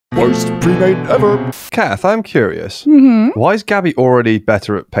Worst Premade Ever. Kath, I'm curious. Why is Gabby already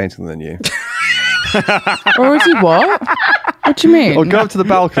better at painting than you? Already what? What do you mean? Or go up to the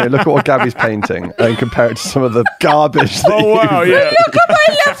balcony, look at what Gabby's painting, and compare it to some of the garbage that Yeah. Look at my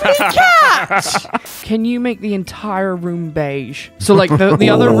lovely cat! Can you make the entire room beige? So like the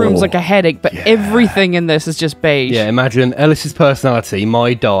other room's like a headache, but everything in this is just beige. Yeah, imagine Ellis's personality,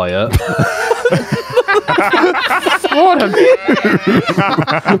 my diet. What a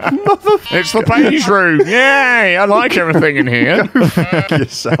It's the beige room. Yay! I like everything in here.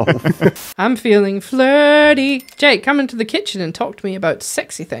 yourself. I'm feeling flirty. Jake, come into the kitchen and talk to me about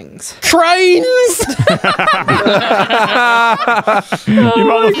sexy things. Trains! You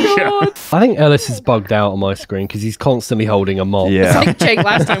motherfucker. I think Ellis is bugged out on my screen because he's constantly holding a mop. Yeah. Like Jake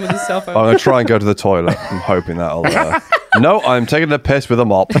last time with his cell phone. I'm going to try and go to the toilet. I'm hoping that'll... No, I'm taking a piss with a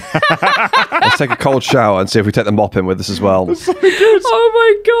mop. Let's take a cold shower and see if we take the mop in with us as well. Oh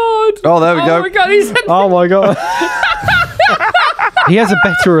my god. Oh, there we go. Oh my god, he said Oh my god. He has a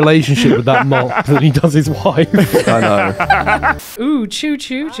better relationship with that mop than he does his wife. I know. ooh, choo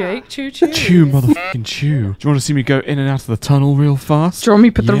choo, Jake, choo choo. Chew, motherfucking chew. Do you want to see me go in and out of the tunnel real fast? Do you want me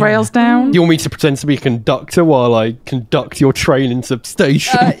to put the rails down? You want me to pretend to be a conductor while I conduct your train into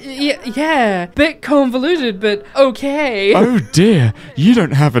station? Yeah, bit convoluted, but okay. Oh dear, you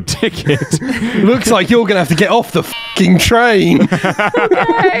don't have a ticket. Looks like you're going to have to get off the fucking train.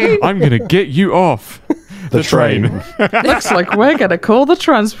 I'm going to get you off the train. Looks like we're going to call the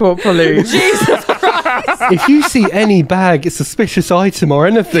transport police. Jesus Christ. If you see any bag, a suspicious item or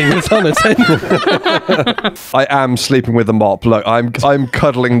anything that's unattended. I am sleeping with the mop. Look, I'm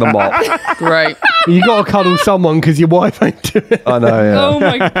cuddling the mop. Great. You got to cuddle someone because your wife ain't doing it. I know, yeah. Oh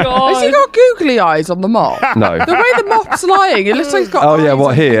my god. Has he got googly eyes on the mop? No. The way the mop's lying, it looks like he's got Oh, yeah, eyes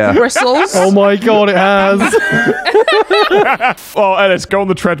what, and here? bristles. Oh my god, it has. Oh, Ellis, go on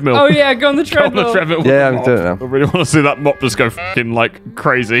the treadmill. Oh yeah, go on the Go on the treadmill. treadmill. Yeah, I'm doing it now. I really want to see that mop just go fucking like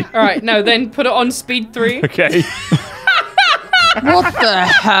crazy. All right, now then put it on speed 3. Okay. What the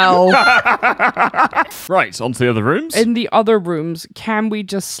hell? Right, on to the other rooms. In the other rooms, can we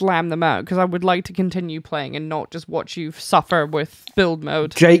just slam them out? Because I would like to continue playing and not just watch you suffer with build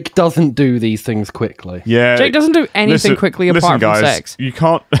mode. Jake doesn't do these things quickly. Yeah. Jake doesn't do anything quickly apart guys, from sex. You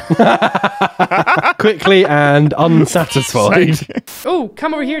can't. Quickly and unsatisfied. Oh,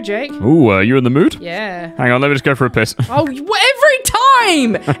 come over here, Jake. Ooh, you in the mood? Yeah. Hang on, let me just go for a piss. Oh, every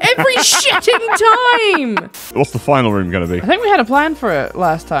time! Every shitting time! What's the final room going to be? I think we had a plan for it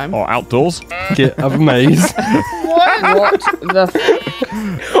last time. Oh, outdoors? Get a maze. What the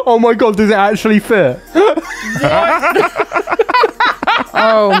Oh my god, does it actually fit?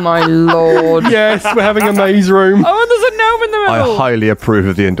 Oh my lord. Yes, we're having a maze room. Oh, and there's a gnome in the I middle! highly approve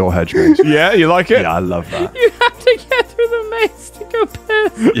of the indoor hedge maze. Yeah, you like it? Yeah, I love that. You have to get through the maze to go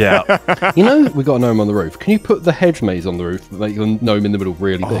piss. Yeah. You know, we got a gnome on the roof. Can you put the hedge maze on the roof, make your gnome in the middle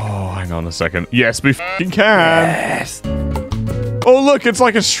really big? Oh, hang on a second. Yes, we fucking can. Yes. Oh, look, it's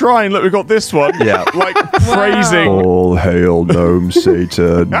like a shrine. Look, we got this one. Yeah. Like praising. All hail Gnome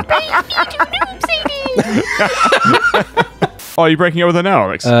Satan. Oh, are you breaking up with her now,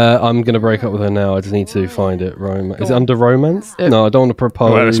 Alex? I'm going to break up with her now. I just need to find it. Is it under romance? No, I don't want to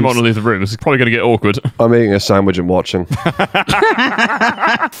propose. Oh, Alex, you might want to leave the room. This is probably going to get awkward. I'm eating a sandwich and watching.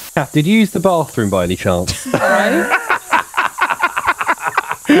 Did you use the bathroom by any chance?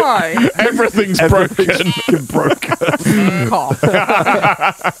 Why? Everything's broken. Cough.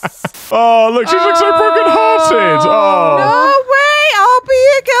 Oh, look, she looks so broken-hearted. Oh. No, wait, I'll be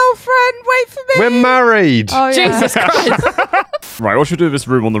your girlfriend. Wait for me. We're married. Oh, yeah. Jesus Christ. Right, what should we do with this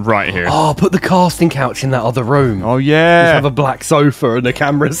room on the right here? Oh, put the casting couch in that other room. Oh, Just yeah. have a black sofa and the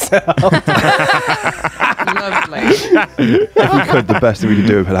camera set up. Lovely. If we could, the best thing we could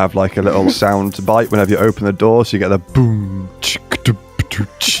do would have like a little sound bite whenever you open the door, so you get the boom.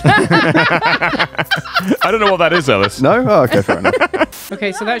 I don't know what that is, Ellis. No? Oh, okay, fair enough.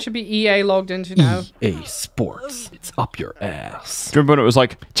 Okay, so that should be EA logged into now. EA Sports. It's up your ass. Do you remember when it was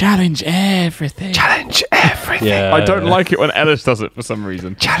like, challenge everything? Challenge everything. Yeah. I don't like it when Ellis does it for some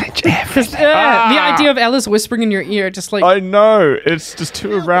reason. Challenge everything. The idea of Ellis whispering in your ear, just like... I know. It's just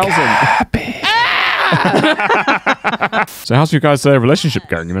too arousing. So how's your guys' relationship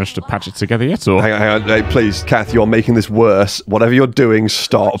going? You managed to patch it together yet? Or? Hang on. Hey, please, Kath, you're making this worse. Whatever you're doing,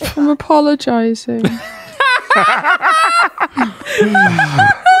 stop. I'm apologising.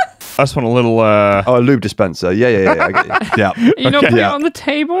 I just want a little... Oh, a lube dispenser. Yeah. I get you. Yeah. You not put it Yeah. on the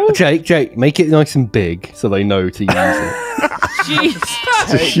table? Jake, make it nice and big so they know to use it. Jesus.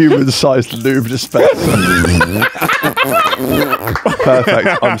 It's a human-sized lube dispenser.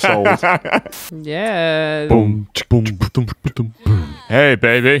 Perfect. I'm sold. Yeah. boom, boom, boom, boom, boom. Hey,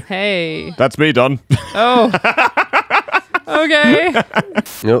 baby. Hey. That's me done. Oh. Okay.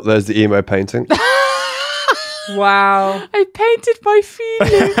 Oh, there's the emo painting. Wow. I painted my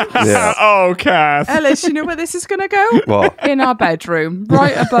feelings. Yeah. Oh, Kath. Ellis, you know where this is going to go? What? In our bedroom,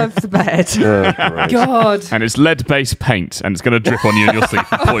 right above the bed. Oh, great. God. And it's lead-based paint, and it's going to drip on you in your sleep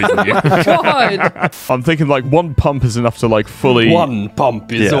and poison you. God. I'm thinking like one pump is enough to like fully... One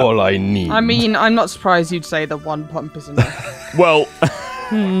pump is Yeah. all I need. I mean, I'm not surprised you'd say the one pump is enough. Well...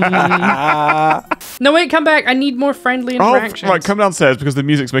 No, wait, come back. I need more friendly Oh, interactions. right, come downstairs because the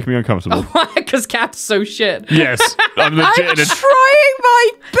music's making me uncomfortable. Because Cap's so shit. Yes, I'm I'm legit in a... trying my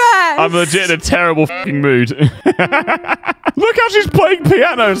best. I'm legit in a terrible fucking mood. Look how she's playing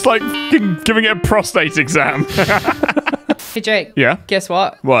piano. It's like fucking giving it a prostate exam. Hey, Jake. Yeah? Guess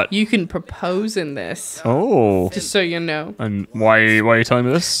what? What? You can propose in this. Oh. Just so you know. And why are you telling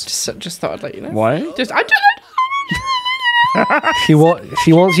me this? Just thought I'd let you know. Why? Just She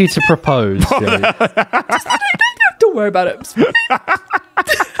wants you to propose. Jake. don't worry about it.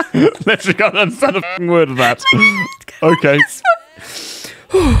 Literally can't understand a fucking word of that. Okay.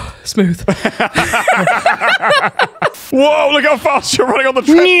 Smooth. Whoa, look how fast you're running on the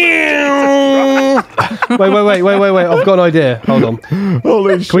track. Wait. I've got an idea. Hold on.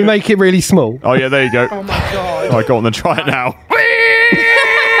 Holy shit. Can we make it really small? Oh, yeah, there you go. Oh my God. All right, go on then, try it now.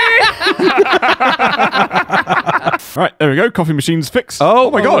 All right, there we go. Coffee machine's fixed. Oh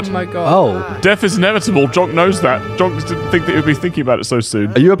my God. Oh my God. Oh. Death is inevitable. Jonk knows that. Jonk didn't think that he'd be thinking about it so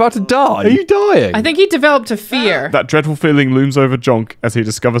soon. Are you about to die? Are you dying? I think he developed a fear. That dreadful feeling looms over Jonk as he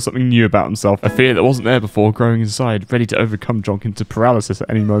discovers something new about himself. A fear that wasn't there before, growing inside, ready to overcome Jonk into paralysis at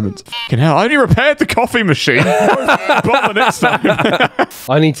any moment. Fucking hell, I only repaired the coffee machine. Bother next time.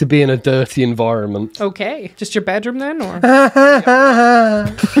 I need to be in a dirty environment. Okay. Just your bedroom then, or?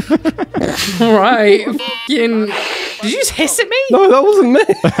 Right. Fucking... Did you just hiss at me? No, that wasn't me.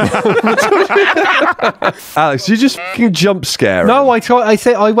 Alex, you just fucking jump scare. No, I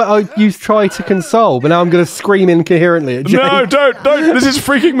used try to console, but now I'm going to scream incoherently at Jake. No, don't. This is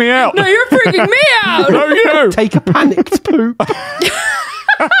freaking me out. No, you're freaking me out. No, you. Take a panicked poop.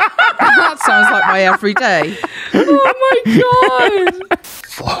 That sounds like my everyday. Oh my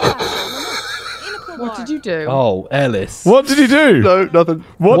God. What did you do? Oh, Ellis. What did he do? No, nothing.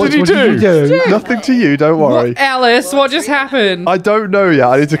 What did he do? Nothing to you, don't worry. Alice, what just happened? I don't know yet.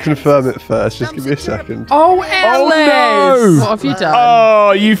 I need to confirm it first. Just give me a second. Oh, Alice. no. What have you done?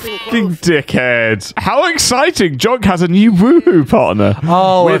 Oh, you fucking dickhead. How exciting. Jonk has a new woohoo partner.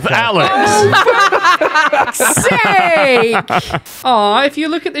 Oh, with okay. Alex. Sake. Aw, if you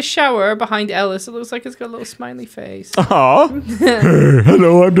look at the shower behind Ellis, it looks like it's got a little smiley face. Aw.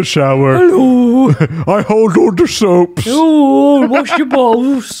 Hello, I'm the shower. Hello. I hold all the soaps. Oh, wash your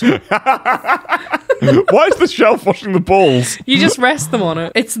balls. Why is the shelf washing the balls? You just rest them on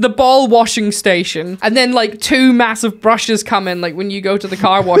it. It's the ball washing station. And then like two massive brushes come in, like when you go to the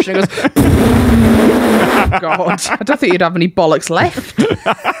car wash and it goes... God. I don't think you'd have any bollocks left.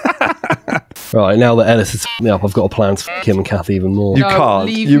 Right, now that Ellis has f***ed me up, I've got a plan to f*** him and Kath even more. You No, can't.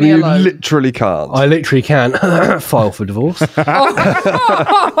 leave You, me you alone. literally can't. I literally can file for divorce.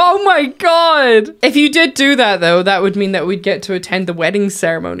 Oh my God. If you did do that though, that would mean that we'd get to attend the wedding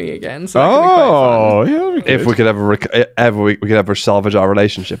ceremony again. So that could be quite Oh, yeah. that'd be If good. we could we could ever salvage our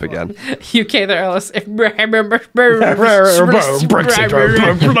relationship again. fun. UK there, Ellis.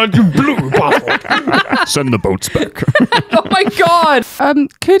 Send the boats back. Oh my God.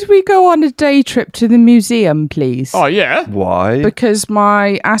 Could we go on a day trip to the museum, please? Oh, yeah. Why? Because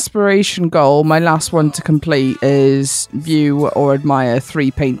my aspiration goal, my last one to complete, is view or admire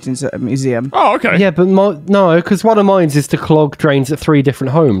 3 paintings at a museum. Oh, okay. Yeah, but no, because one of mine is to clog drains at 3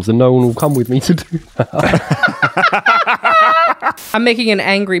 different homes, and no one will come with me to do that. I'm making an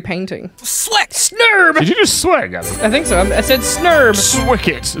angry painting. Snurb. Did you just swear, Gabby? I think so. I said snurb.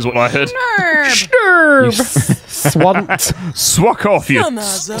 Swicket is what I heard. Snurb. Swant, Swack off, you.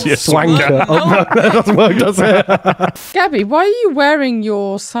 swanker. Oh, no, that doesn't work, does it? Gabby, why are you wearing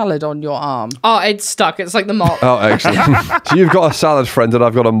your salad on your arm? Oh, it's stuck. It's like the mop. Oh, excellent. So you've got a salad friend and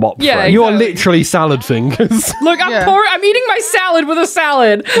I've got a mop Yeah, friend. You are literally salad fingers. Look, I'm eating my salad with a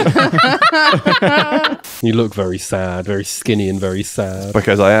salad. You look very sad, very skinny and very sad.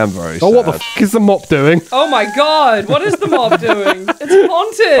 Because I am very sad. Oh, what the f*** is the mop doing? Oh my God. What is the mop doing? It's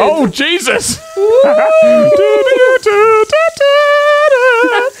haunted. Oh, Jesus.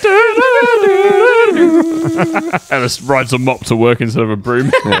 Ellis rides a mop to work instead of a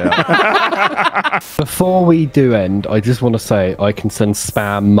broom. Before we do end, I just want to say I can send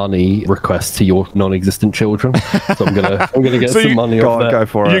spam money requests to your non-existent children. So I'm gonna get So some money off that. Go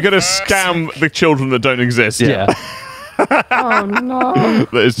for it. You're going to scam the children that don't exist. Yeah. Oh no.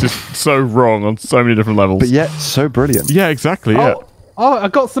 That is just so wrong on so many different levels. But yet, so brilliant. Yeah, exactly. Yeah. Oh, I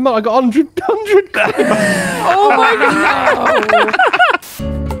got some. I got 100. Oh my god.